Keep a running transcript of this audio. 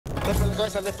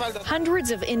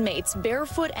Hundreds of inmates,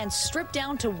 barefoot and stripped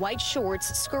down to white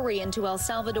shorts, scurry into El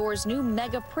Salvador's new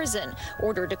mega prison,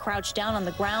 ordered to crouch down on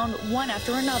the ground one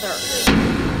after another.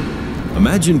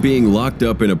 Imagine being locked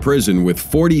up in a prison with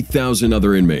 40,000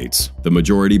 other inmates, the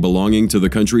majority belonging to the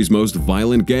country's most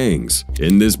violent gangs.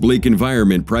 In this bleak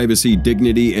environment, privacy,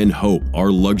 dignity, and hope are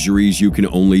luxuries you can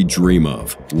only dream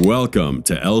of. Welcome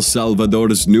to El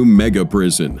Salvador's new mega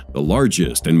prison, the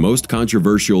largest and most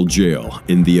controversial jail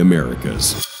in the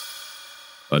Americas.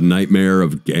 A nightmare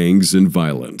of gangs and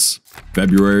violence.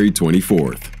 February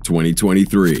 24th,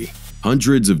 2023.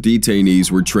 Hundreds of detainees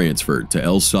were transferred to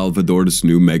El Salvador's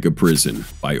new mega prison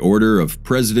by order of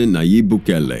President Nayib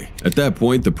Bukele. At that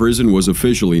point, the prison was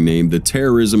officially named the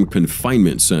Terrorism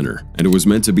Confinement Center, and it was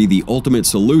meant to be the ultimate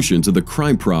solution to the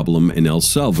crime problem in El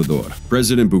Salvador.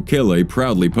 President Bukele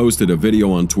proudly posted a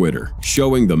video on Twitter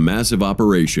showing the massive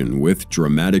operation with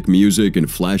dramatic music and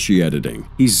flashy editing.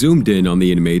 He zoomed in on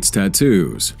the inmates'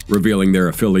 tattoos, revealing their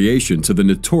affiliation to the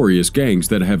notorious gangs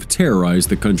that have terrorized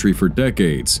the country for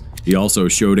decades. He also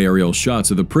showed aerial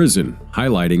shots of the prison,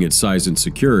 highlighting its size and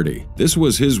security. This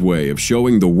was his way of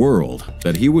showing the world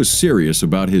that he was serious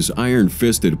about his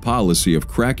iron-fisted policy of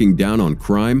cracking down on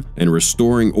crime and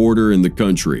restoring order in the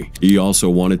country. He also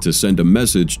wanted to send a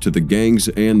message to the gangs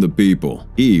and the people.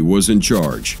 He was in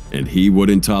charge, and he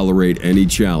wouldn't tolerate any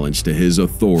challenge to his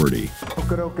authority.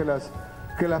 Creo que las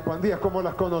pandillas como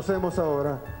las conocemos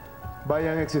ahora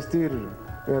vayan a existir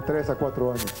 3 a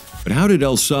 4 años. But how did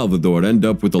El Salvador end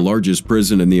up with the largest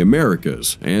prison in the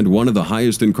Americas and one of the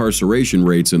highest incarceration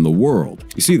rates in the world?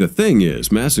 You see, the thing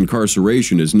is, mass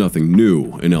incarceration is nothing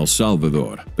new in El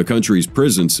Salvador. The country's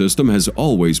prison system has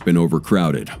always been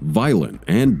overcrowded, violent,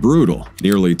 and brutal.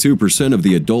 Nearly 2% of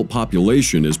the adult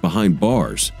population is behind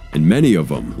bars, and many of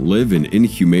them live in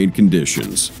inhumane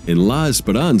conditions. In La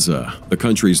Esperanza, the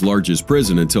country's largest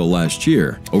prison until last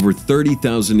year, over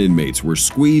 30,000 inmates were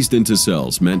squeezed into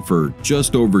cells meant for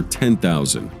just over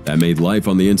 10,000. That made life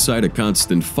on the inside a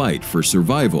constant fight for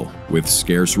survival, with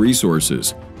scarce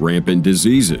resources, rampant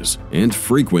diseases, and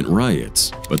frequent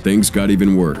riots. But things got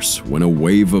even worse when a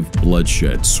wave of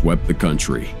bloodshed swept the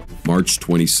country. March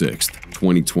 26,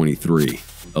 2023.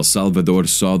 El Salvador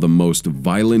saw the most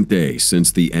violent day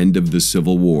since the end of the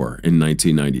Civil War in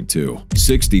 1992.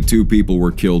 62 people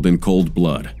were killed in cold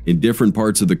blood in different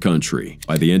parts of the country.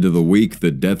 By the end of the week,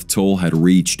 the death toll had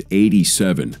reached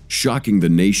 87, shocking the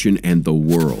nation and the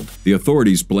world. The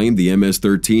authorities blamed the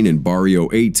MS-13 and Barrio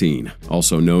 18,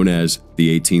 also known as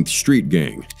the 18th Street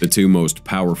Gang, the two most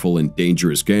powerful and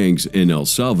dangerous gangs in El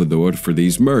Salvador, for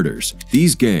these murders.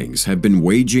 These gangs have been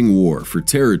waging war for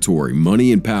territory,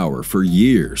 money, and power for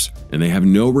years, and they have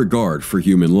no regard for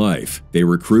human life. They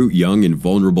recruit young and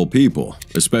vulnerable people,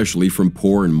 especially from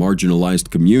poor and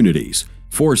marginalized communities,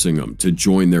 forcing them to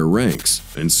join their ranks.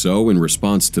 And so, in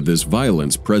response to this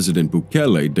violence, President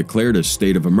Bukele declared a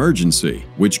state of emergency,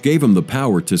 which gave him the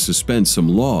power to suspend some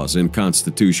laws and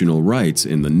constitutional rights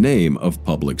in the name of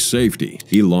public safety.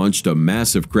 He launched a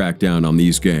massive crackdown on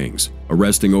these gangs,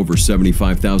 arresting over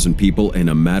 75,000 people in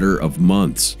a matter of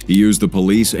months. He used the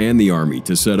police and the army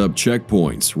to set up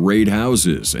checkpoints, raid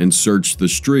houses, and search the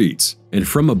streets. And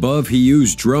from above, he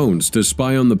used drones to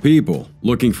spy on the people,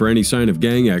 looking for any sign of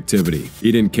gang activity.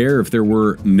 He didn't care if there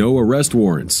were no arrest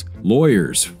warrants,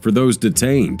 lawyers for those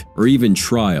detained, or even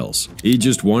trials. He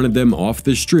just wanted them off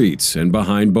the streets and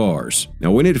behind bars.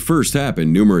 Now, when it first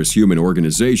happened, numerous human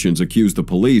organizations accused the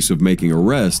police of making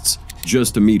arrests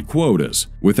just to meet quotas,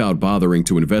 without bothering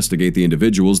to investigate the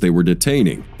individuals they were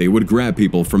detaining. They would grab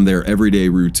people from their everyday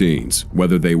routines,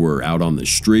 whether they were out on the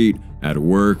street, at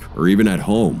work, or even at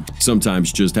home.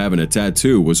 Sometimes just having a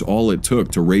tattoo was all it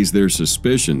took to raise their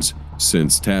suspicions,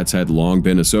 since tats had long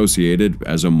been associated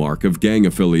as a mark of gang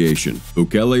affiliation.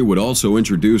 Bukele would also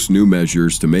introduce new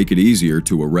measures to make it easier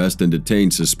to arrest and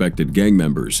detain suspected gang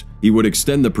members. He would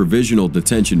extend the provisional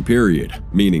detention period,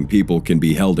 meaning people can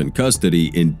be held in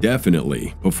custody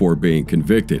indefinitely before being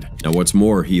convicted. Now, what's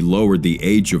more, he lowered the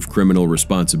age of criminal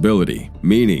responsibility,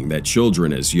 meaning that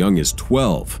children as young as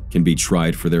 12 can be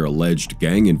tried for their alleged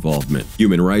gang involvement.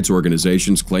 Human rights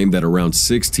organizations claim that around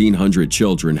 1,600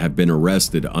 children have been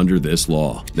arrested under this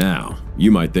law. Now,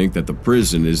 you might think that the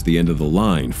prison is the end of the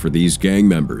line for these gang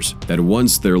members, that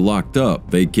once they're locked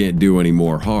up, they can't do any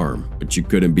more harm. But you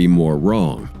couldn't be more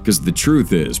wrong. Because the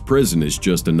truth is, prison is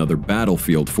just another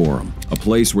battlefield for them, a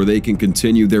place where they can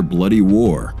continue their bloody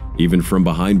war even from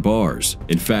behind bars.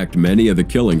 In fact, many of the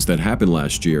killings that happened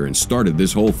last year and started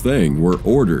this whole thing were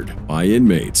ordered by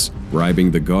inmates,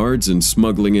 bribing the guards and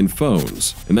smuggling in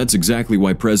phones. And that's exactly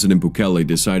why President Bukele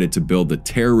decided to build the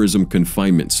Terrorism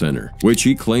Confinement Center, which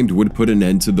he claimed would put an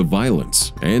end to the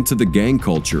violence and to the gang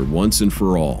culture once and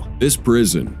for all. This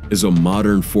prison is a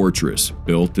modern fortress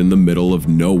built in the middle of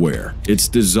nowhere. It's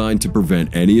designed to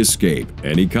prevent any escape,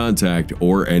 any contact,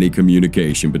 or any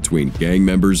communication between gang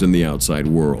members and the outside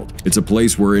world. It's a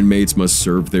place where inmates must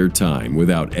serve their time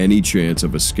without any chance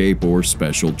of escape or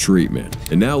special treatment.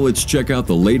 And now let's check out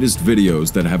the latest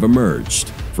videos that have emerged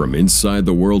from inside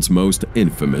the world's most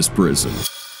infamous prison.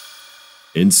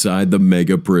 Inside the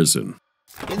mega prison.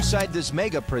 Inside this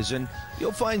mega prison,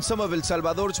 you'll find some of El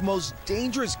Salvador's most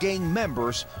dangerous gang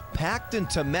members packed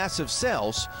into massive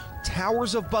cells,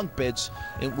 towers of bunk beds,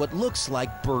 and what looks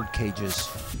like bird cages.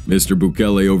 Mr.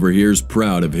 Bukele over here is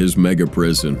proud of his mega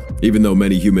prison. Even though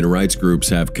many human rights groups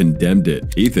have condemned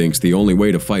it, he thinks the only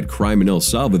way to fight crime in El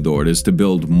Salvador is to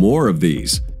build more of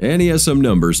these. And he has some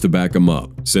numbers to back him up.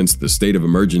 Since the state of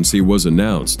emergency was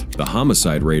announced, the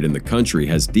homicide rate in the country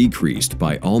has decreased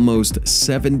by almost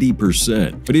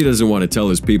 70%. But he doesn't want to tell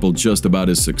his people just about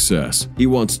his success. He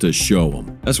wants to show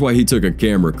them. That's why he took a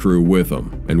camera crew with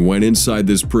him and went inside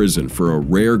this prison for a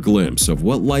rare glimpse of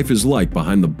what life is like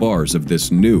behind the bars of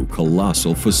this new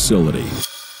colossal facility.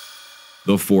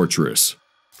 The Fortress.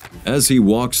 As he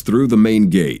walks through the main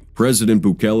gate, President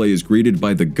Bukele is greeted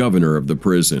by the governor of the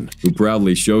prison, who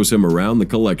proudly shows him around the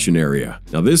collection area.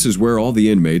 Now this is where all the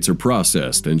inmates are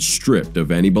processed and stripped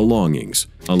of any belongings.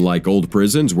 Unlike old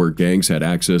prisons where gangs had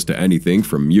access to anything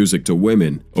from music to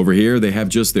women, over here they have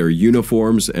just their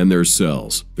uniforms and their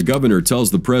cells. The governor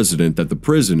tells the president that the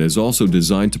prison is also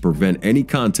designed to prevent any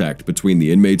contact between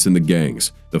the inmates and the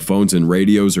gangs. The phones and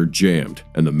radios are jammed,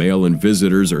 and the mail and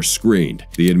visitors are screened.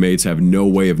 The inmates have no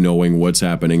way of knowing what's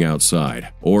happening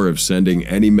outside, or of sending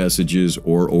any messages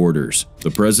or orders. The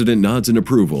president nods in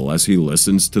approval as he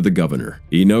listens to the governor.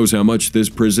 He knows how much this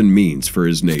prison means for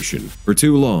his nation. For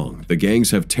too long, the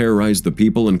gangs have terrorized the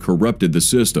people and corrupted the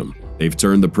system. They've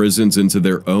turned the prisons into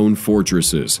their own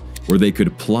fortresses, where they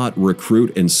could plot,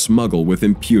 recruit, and smuggle with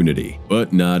impunity.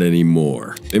 But not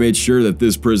anymore. They made sure that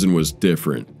this prison was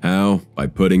different. How? By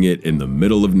putting it in the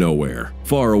middle of nowhere,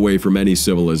 far away from any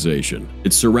civilization.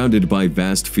 It's surrounded by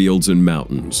vast fields and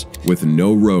mountains, with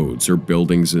no roads or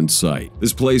buildings in sight.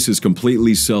 This place is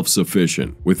completely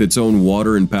self-sufficient, with its own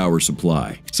water and power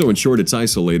supply. So in short, it's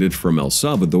isolated from El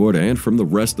Salvador and from the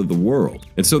rest of the world.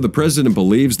 And so the president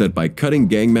believes that by cutting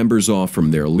gang members off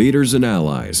from their leaders and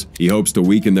allies, he hopes to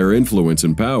weaken their influence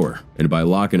and power. And by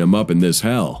locking them up in this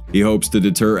hell, he hopes to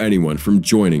deter anyone from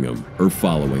joining him or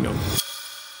following him.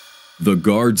 The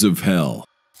Guards of Hell.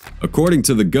 According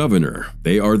to the governor,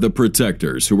 they are the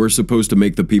protectors who are supposed to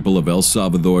make the people of El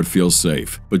Salvador feel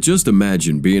safe. But just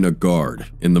imagine being a guard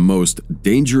in the most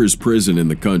dangerous prison in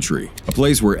the country, a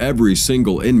place where every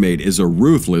single inmate is a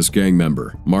ruthless gang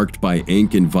member, marked by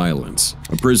ink and violence,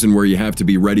 a prison where you have to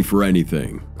be ready for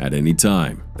anything, at any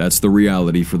time. That's the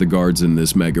reality for the guards in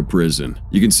this mega prison.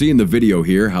 You can see in the video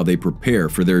here how they prepare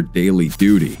for their daily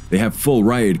duty. They have full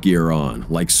riot gear on,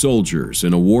 like soldiers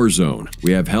in a war zone.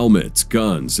 We have helmets,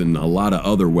 guns, and a lot of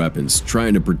other weapons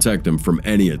trying to protect them from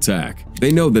any attack.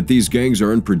 They know that these gangs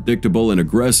are unpredictable and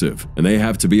aggressive, and they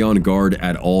have to be on guard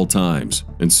at all times.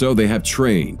 And so they have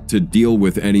trained to deal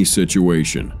with any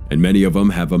situation, and many of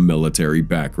them have a military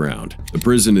background. The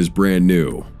prison is brand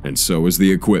new, and so is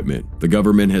the equipment. The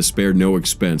government has spared no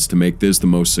expense to make this the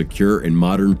most secure and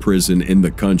modern prison in the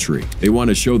country. They want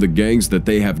to show the gangs that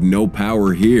they have no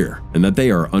power here, and that they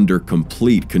are under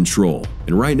complete control.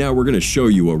 And right now we're going to show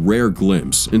you a rare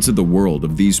glimpse into the world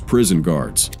of these prison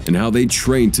guards, and how they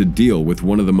train to deal with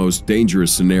one of the most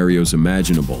dangerous scenarios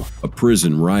imaginable, a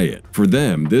prison riot. For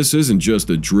them, this isn't just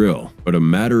a drill, but a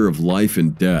matter of life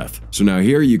and death. So now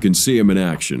here you can see them in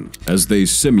action, as they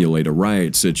simulate a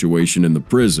riot situation in the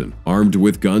prison. Armed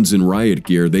with guns and riot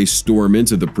gear, they storm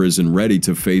into the prison ready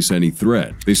to face any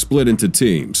threat. They split into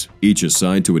teams, each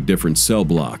assigned to a different cell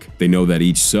block. They know that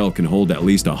each cell can hold at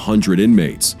least 100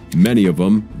 inmates, many of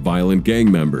them violent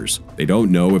gang members. They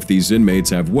don't know if these inmates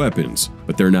have weapons,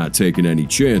 but they're not taking any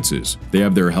chances. They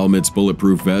have their helmets,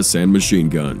 bulletproof vests, and machine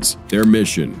guns. Their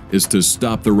mission is to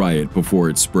stop the riot before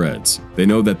it spreads. They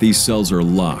know that these cells are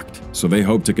locked, so they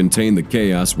hope to contain the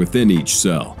chaos within each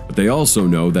cell. But they also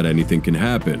know that anything can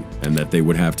happen, and that they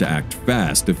would have to act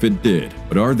fast if it did.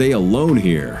 But are they alone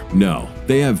here? No.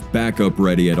 They have backup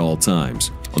ready at all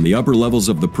times. On the upper levels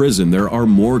of the prison, there are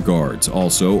more guards,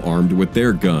 also armed with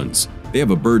their guns. They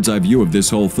have a bird's eye view of this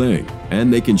whole thing,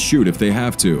 and they can shoot if they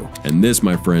have to. And this,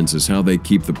 my friends, is how they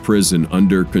keep the prison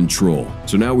under control.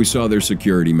 So now we saw their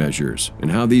security measures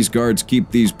and how these guards keep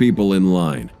these people in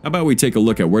line. How about we take a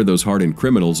look at where those hardened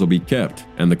criminals will be kept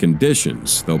and the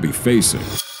conditions they'll be facing.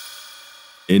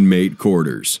 Inmate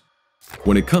quarters.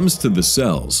 When it comes to the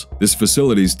cells, this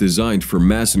facility is designed for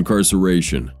mass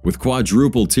incarceration, with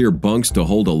quadruple-tier bunks to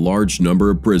hold a large number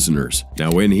of prisoners.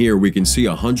 Now in here we can see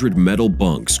 100 metal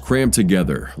bunks crammed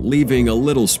together, leaving a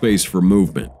little space for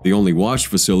movement. The only wash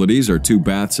facilities are 2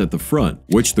 baths at the front,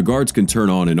 which the guards can turn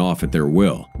on and off at their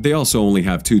will. They also only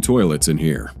have 2 toilets in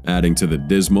here, adding to the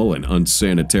dismal and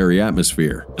unsanitary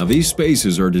atmosphere. Now these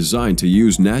spaces are designed to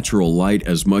use natural light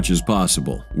as much as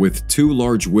possible, with 2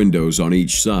 large windows on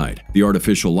each side. The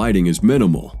artificial lighting is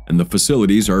minimal, and the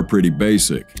facilities are pretty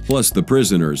basic. Plus, the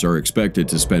prisoners are expected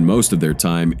to spend most of their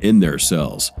time in their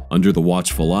cells, under the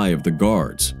watchful eye of the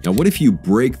guards. Now, what if you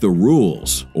break the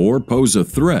rules or pose a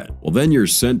threat? Well, then you're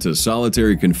sent to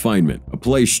solitary confinement, a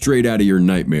place straight out of your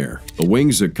nightmare. The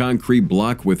wing's a concrete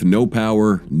block with no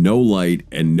power, no light,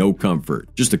 and no comfort.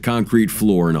 Just a concrete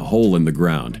floor and a hole in the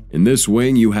ground. In this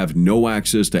wing, you have no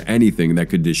access to anything that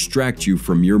could distract you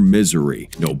from your misery.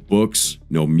 No books,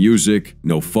 no music,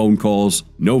 no phone calls,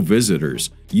 no visitors.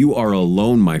 You are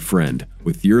alone, my friend,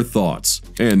 with your thoughts,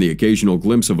 and the occasional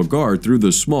glimpse of a guard through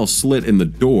the small slit in the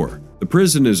door. The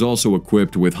prison is also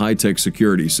equipped with high-tech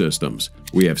security systems.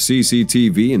 We have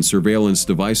CCTV and surveillance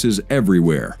devices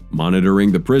everywhere,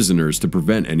 monitoring the prisoners to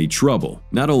prevent any trouble.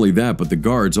 Not only that, but the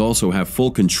guards also have full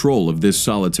control of this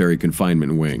solitary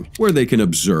confinement wing, where they can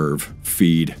observe,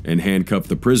 feed, and handcuff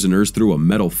the prisoners through a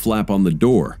metal flap on the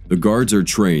door. The guards are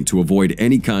trained to avoid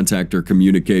any contact or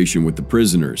communication with the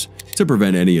prisoners to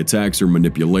prevent any attacks or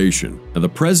manipulation. Now, the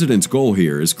president's goal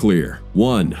here is clear.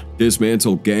 1.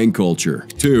 Dismantle gang culture.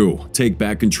 2. Take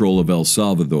back control of El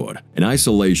Salvador. In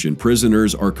isolation,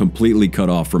 prisoners are completely cut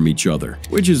off from each other,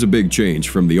 which is a big change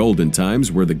from the olden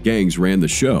times where the gangs ran the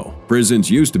show. Prisons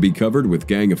used to be covered with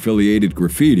gang-affiliated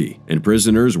graffiti, and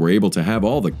prisoners were able to have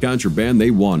all the contraband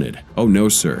they wanted. Oh no,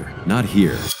 sir, not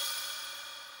here.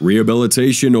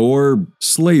 Rehabilitation or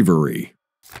slavery?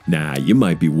 Nah, you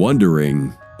might be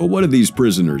wondering, but what do these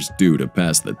prisoners do to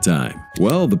pass the time?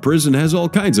 Well, the prison has all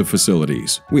kinds of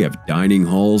facilities. We have dining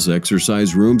halls,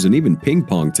 exercise rooms, and even ping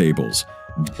pong tables.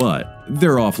 But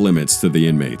they're off limits to the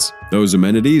inmates. Those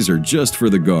amenities are just for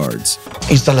the guards.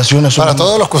 Instalaciones para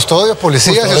todos los custodios,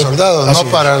 policías y soldados,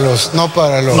 no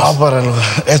para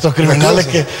estos criminales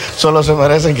que solo se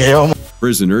merecen que llevamos.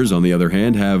 Prisoners, on the other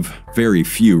hand, have very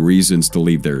few reasons to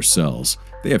leave their cells.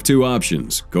 They have 2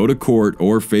 options: go to court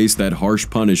or face that harsh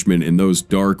punishment in those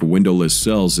dark, windowless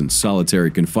cells in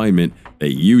solitary confinement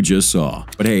that you just saw.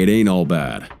 But hey, it ain't all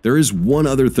bad. There is one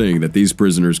other thing that these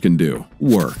prisoners can do: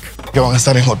 work. Que van a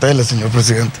estar en hoteles, señor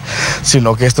presidente,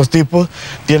 sino que estos tipos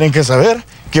tienen que saber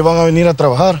que van a venir a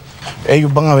trabajar.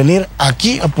 Ellos van a venir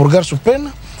aquí a purgar su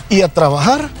pena y a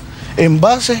trabajar en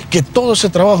base que todo ese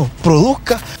trabajo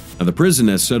produzca. Now, the prison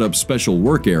has set up special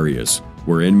work areas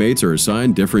where inmates are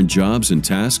assigned different jobs and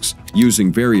tasks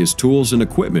using various tools and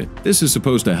equipment. This is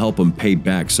supposed to help them pay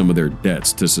back some of their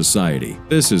debts to society.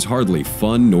 This is hardly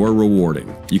fun nor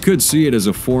rewarding. You could see it as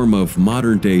a form of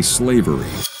modern-day slavery.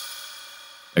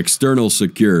 External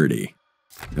security.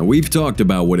 Now, we've talked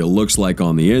about what it looks like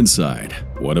on the inside.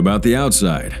 What about the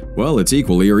outside? Well, it's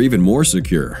equally or even more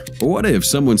secure. But what if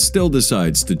someone still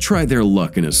decides to try their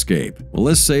luck and escape? Well,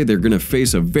 let's say they're going to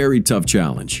face a very tough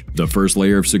challenge. The first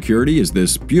layer of security is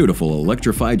this beautiful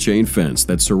electrified chain fence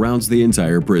that surrounds the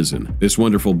entire prison. This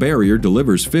wonderful barrier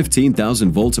delivers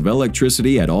 15,000 volts of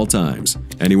electricity at all times.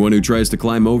 Anyone who tries to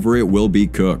climb over it will be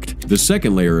cooked. The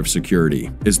second layer of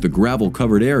security is the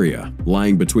gravel-covered area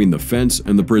lying between the fence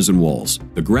and the prison walls.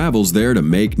 The gravel's there to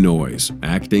make noise,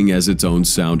 acting as its own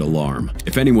sound alarm.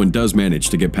 If anyone does manage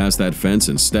to get past that fence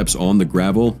and steps on the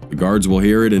gravel, the guards will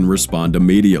hear it and respond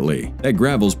immediately. That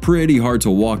gravel's pretty hard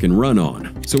to walk and run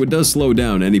on, so it does slow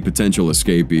down any potential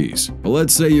escapees. But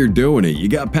let's say you're doing it, you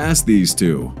got past these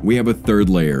 2. We have a third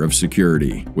layer of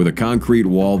security, with a concrete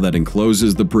wall that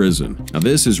encloses the prison. Now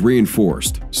this is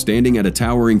reinforced, standing at a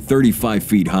towering 35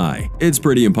 feet high. It's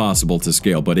pretty impossible to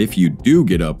scale, but if you do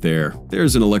get up there,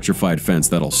 there's an electrified fence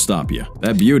that'll stop you.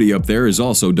 That beauty up there is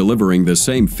also delivering the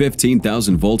same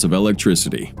 15,000 volts of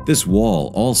electricity. This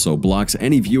wall also blocks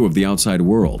any view of the outside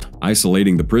world,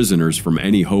 isolating the prisoners from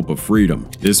any hope of freedom.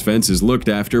 This fence is looked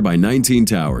after by 19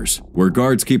 towers, where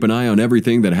guards keep an eye on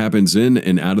everything that happens in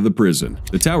and out of the prison.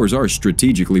 The towers are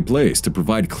strategically placed to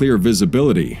provide clear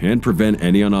visibility and prevent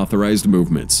any unauthorized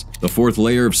movements. The fourth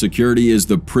layer of security is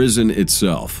the prison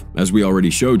itself. As we already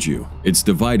showed you, it's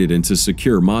divided into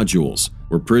secure modules.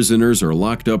 where prisoners are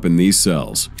locked up in these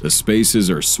cells. The spaces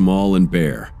are small and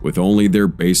bare, with only their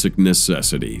basic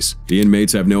necessities. The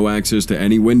inmates have no access to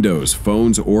any windows,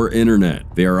 phones, or internet.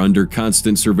 They are under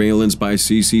constant surveillance by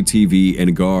CCTV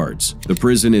and guards. The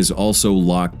prison is also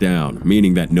locked down,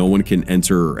 meaning that no one can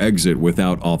enter or exit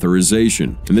without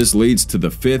authorization. And this leads to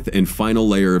the fifth and final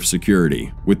layer of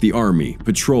security, with the army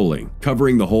patrolling,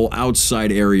 covering the whole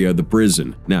outside area of the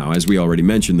prison. Now, as we already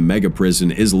mentioned, the mega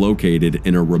prison is located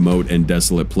in a remote and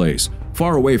desolate place,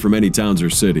 far away from any towns or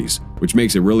cities, which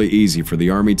makes it really easy for the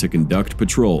army to conduct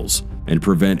patrols and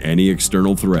prevent any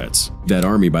external threats. That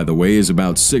army, by the way, is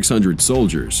about 600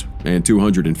 soldiers and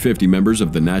 250 members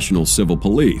of the National Civil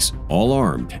Police, all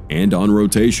armed and on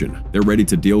rotation. They're ready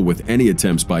to deal with any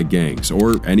attempts by gangs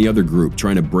or any other group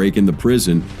trying to break in the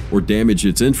prison or damage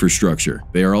its infrastructure.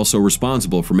 They are also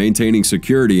responsible for maintaining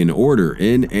security and order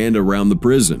in and around the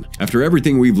prison. After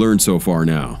everything we've learned so far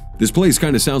now, this place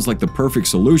kind of sounds like the perfect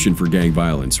solution for gang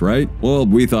violence, right? Well,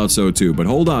 we thought so too, but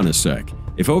hold on a sec.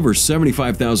 If over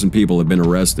 75,000 people have been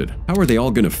arrested, how are they all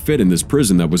going to fit in this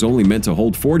prison that was only meant to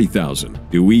hold 40,000?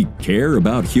 Do we care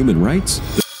about human rights?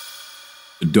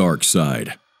 The dark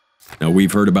side. Now,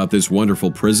 we've heard about this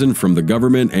wonderful prison from the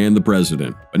government and the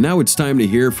president, but now it's time to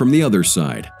hear from the other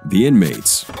side, the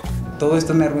inmates. Todo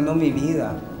esto me arruinó mi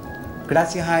vida.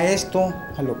 Gracias a esto,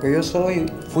 a lo que yo soy,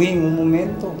 fui en un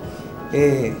momento,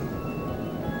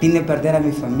 vine a perder a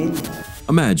mi familia.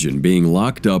 Imagine being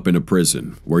locked up in a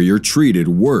prison where you're treated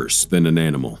worse than an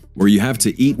animal, where you have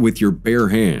to eat with your bare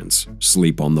hands,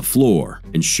 sleep on the floor,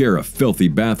 and share a filthy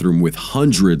bathroom with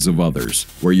hundreds of others,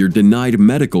 where you're denied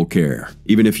medical care,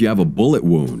 even if you have a bullet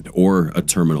wound or a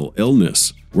terminal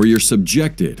illness, where you're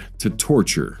subjected to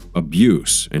torture,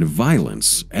 abuse, and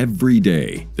violence every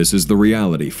day. This is the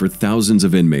reality for thousands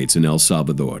of inmates in El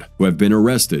Salvador who have been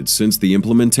arrested since the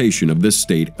implementation of the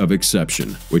state of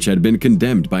exception, which had been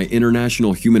condemned by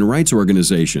international human rights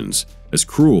organizations as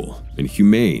cruel,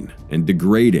 inhumane, and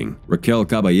degrading. Raquel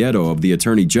Caballero of the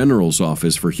Attorney General's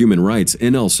Office for Human Rights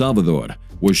in El Salvador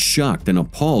was shocked and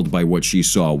appalled by what she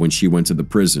saw when she went to the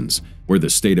prisons where the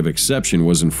state of exception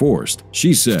was enforced.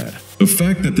 She said, "The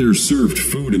fact that they're served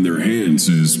food in their hands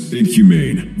is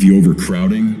inhumane. The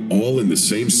overcrowding, all in the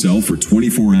same cell for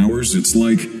 24 hours, it's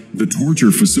like the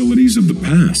torture facilities of the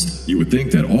past. You would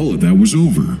think that all of that was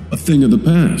over, a thing of the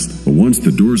past. But once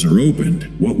the doors are opened,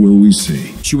 what will we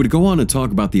see?" She would go on to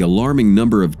talk about the alarming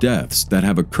number of deaths that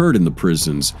have occurred in the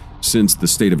prisons since the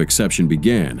state of exception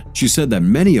began. She said that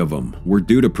many of them were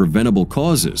due to preventable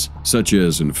causes, such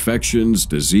as infections,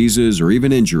 diseases, or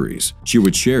even injuries. She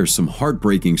would share some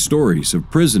heartbreaking stories of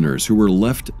prisoners who were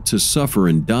left to suffer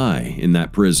and die in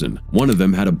that prison. One of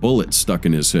them had a bullet stuck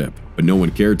in his hip, but no one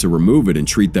cared to remove it and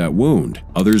treat that wound.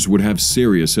 Others would have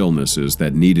serious illnesses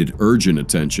that needed urgent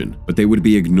attention, but they would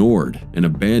be ignored and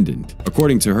abandoned.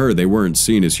 According to her, they weren't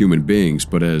seen as human beings,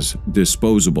 but as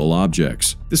disposable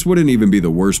objects. This wouldn't even be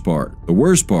the worst part. The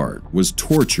worst part was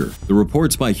torture. The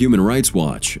reports by Human Rights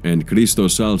Watch and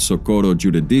Cristosal Socorro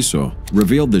Judiciso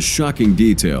revealed the shocking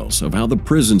details of how the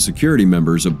prison security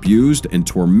members abused and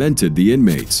tormented the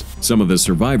inmates. Some of the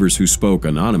survivors who spoke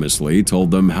anonymously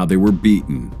told them how they were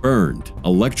beaten, burned,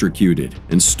 electrocuted,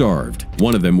 and starved.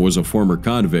 One of them was a former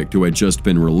convict who had just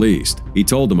been released. He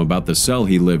told them about the cell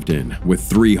he lived in with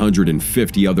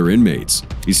 350 other inmates.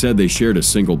 He said they shared a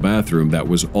single bathroom that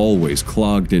was always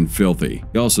clogged and filthy.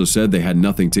 He also said they had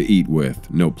nothing to eat with,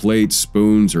 no plates,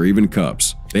 spoons, or even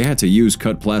cups. They had to use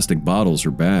cut plastic bottles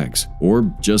or bags,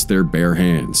 or just their bare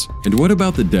hands. And what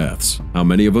about the deaths? How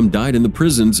many of them died in the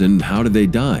prisons, and how did they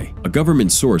die? A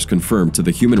government source confirmed to the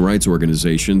human rights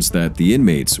organizations that the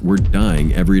inmates were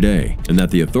dying every day, and that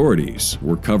the authorities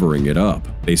were covering it up.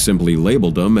 They simply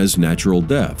labeled them as natural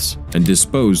deaths and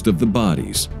disposed of the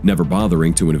bodies, never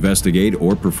bothering to investigate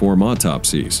or perform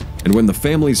autopsies. And when the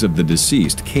families of the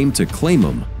deceased came to claim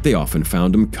them, they often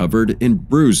found them covered in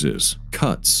bruises,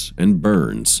 cuts, and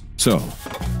burns. So,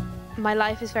 my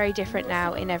life is very different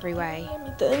now in every way.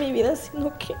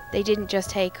 They didn't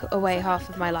just take away half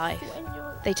of my life.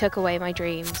 They took away my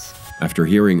dreams. After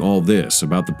hearing all this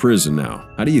about the prison now,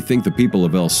 how do you think the people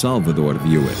of El Salvador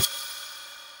view it?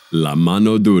 La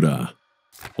mano dura.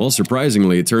 Well,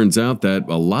 surprisingly, it turns out that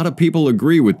a lot of people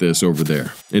agree with this over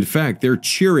there. In fact, they're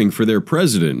cheering for their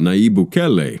president, Nayib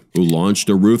Bukele, who launched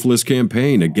a ruthless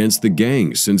campaign against the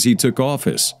gangs since he took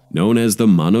office, known as the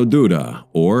mano dura,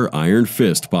 or iron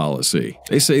fist policy.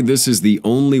 They say this is the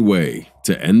only way to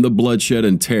to end the bloodshed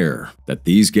and terror that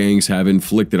these gangs have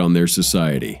inflicted on their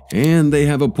society. And they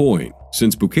have a point.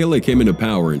 Since Bukele came into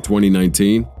power in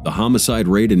 2019, the homicide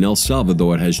rate in El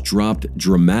Salvador has dropped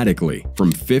dramatically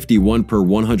from 51 per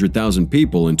 100,000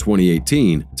 people in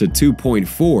 2018 to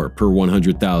 2.4 per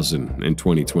 100,000 in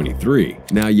 2023.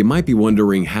 Now, you might be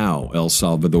wondering how El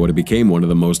Salvador became one of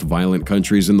the most violent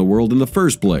countries in the world in the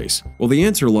first place. Well, the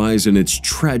answer lies in its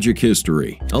tragic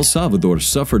history. El Salvador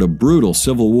suffered a brutal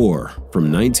civil war from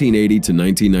 1980 to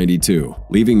 1992,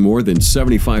 leaving more than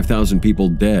 75,000 people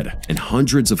dead and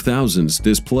hundreds of thousands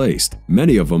displaced.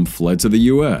 Many of them fled to the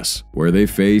US, where they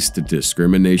faced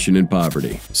discrimination and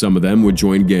poverty. Some of them would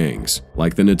join gangs,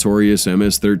 like the notorious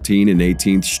MS-13 and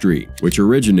 18th Street, which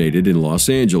originated in Los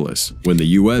Angeles. When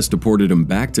the US deported them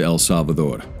back to El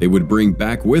Salvador, they would bring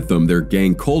back with them their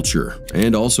gang culture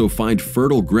and also find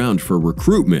fertile ground for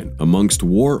recruitment amongst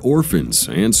war orphans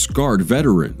and scarred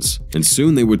veterans. And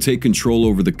soon they would take control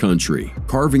over the country,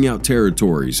 carving out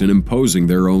territories and imposing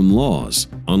their own laws.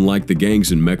 Unlike the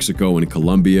gangs in Mexico and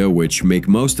Colombia, which make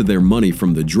most of their money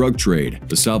from the drug trade,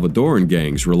 the Salvadoran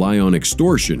gangs rely on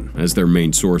extortion as their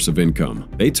main source of income.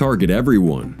 They target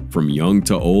everyone, from young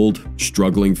to old,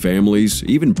 struggling families,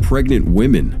 even pregnant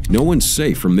women. No one's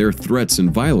safe from their threats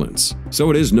and violence. So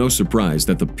it is no surprise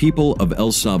that the people of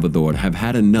El Salvador have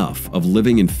had enough of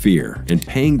living in fear and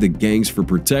paying the gangs for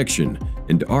protection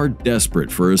and are desperate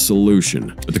for a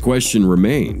solution. But the question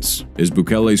remains, is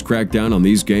Bukele's crackdown on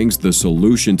these gangs the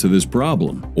solution to this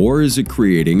problem, or is it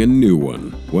creating a new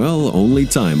one? Well, only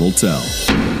time will tell.